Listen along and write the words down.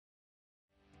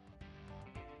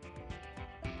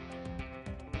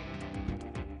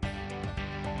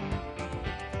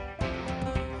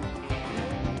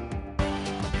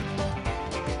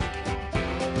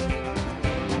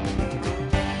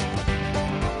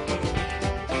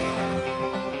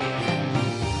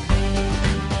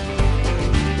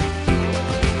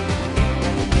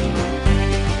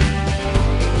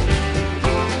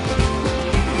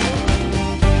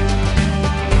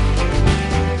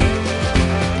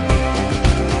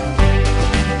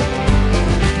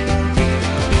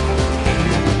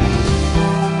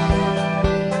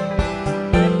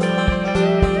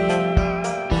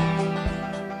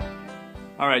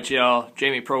Alright y'all,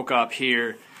 Jamie Prokop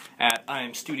here at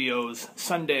IAM Studios,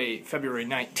 Sunday, February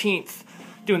 19th,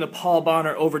 doing the Paul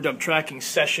Bonner Overdub tracking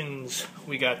sessions.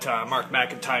 We got Mark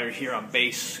McIntyre here on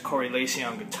bass, Lacey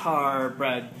on guitar,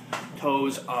 Brad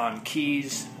Toews on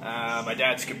keys, my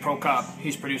dad Skip Prokop,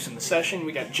 he's producing the session.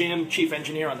 We got Jim, chief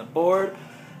engineer, on the board.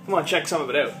 Come on, check some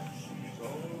of it out.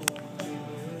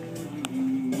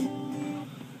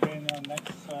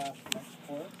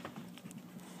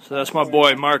 So that's my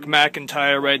boy Mark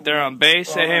McIntyre right there on bass.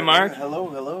 Say hey, Mark.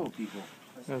 Hello, people.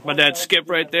 There's my dad Skip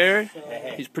right there.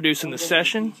 He's producing the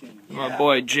session. And my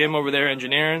boy Jim over there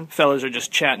engineering. Fellas are just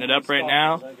chatting it up right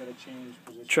now,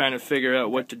 trying to figure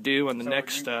out what to do on the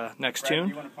next tune.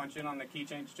 You want to punch in on the key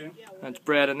change too? That's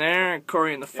Brad in there, and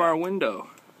Corey in the far window.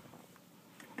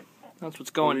 That's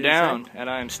what's going down at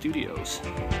IAM Studios.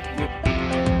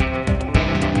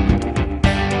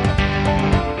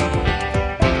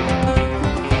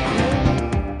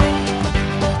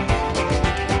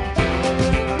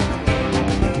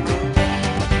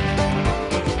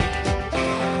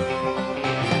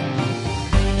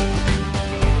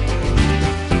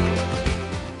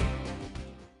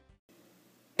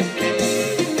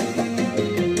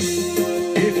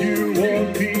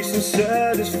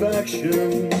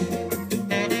 Satisfaction,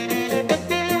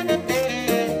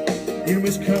 you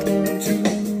must come to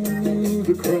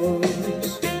the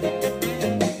cross.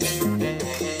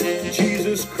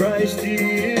 Jesus Christ, He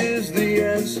is the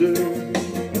answer,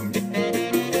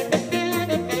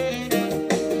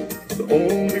 the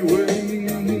only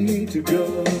way to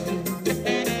God.